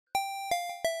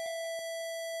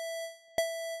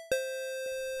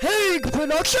Haig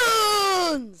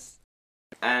Productions!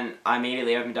 And I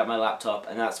immediately opened up my laptop,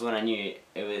 and that's when I knew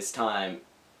it was time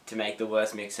to make the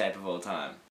worst mixtape of all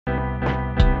time.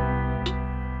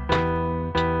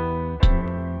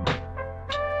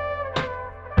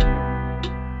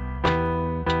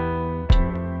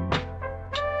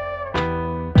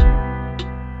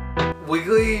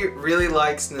 Wiggly really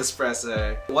likes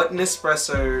Nespresso. What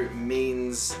Nespresso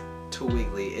means to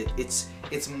Wiggly,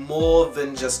 it's more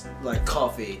than just like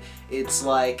coffee. It's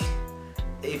like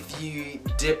if you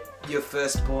dip your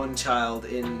firstborn child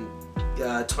in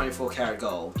 24 karat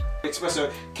gold.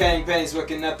 Espresso, canning pennies,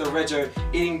 working at the rego,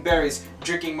 eating berries,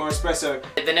 drinking more espresso.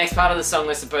 The next part of the song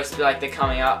was supposed to be like the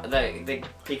coming up, the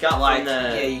pick up like, from the...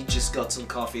 yeah, you just got some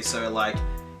coffee, so like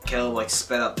Caleb like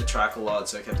sped up the track a lot,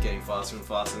 so it kept getting faster and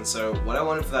faster. And so what I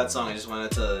wanted for that song, I just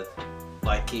wanted to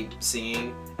like keep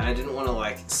singing, and I didn't want to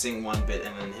like sing one bit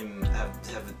and then him have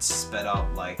it sped up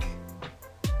like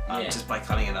just by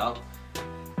cutting it up.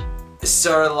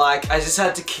 So like I just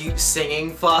had to keep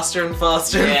singing faster and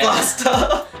faster and faster.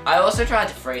 I also tried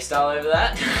to freestyle over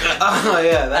that. Oh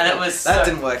yeah, that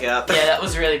didn't work out. Yeah, that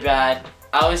was really bad.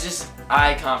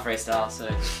 I can't freestyle, so.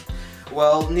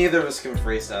 Well, neither of us can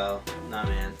freestyle. Nah,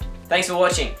 man. Thanks for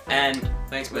watching, and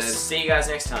thanks, we'll man. see you guys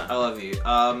next time. I love you.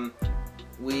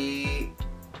 We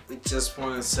just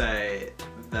want to say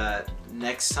that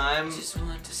next time, Just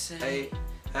want to say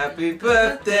happy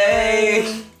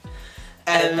birthday,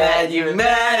 and that you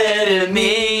matter to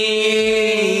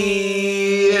me.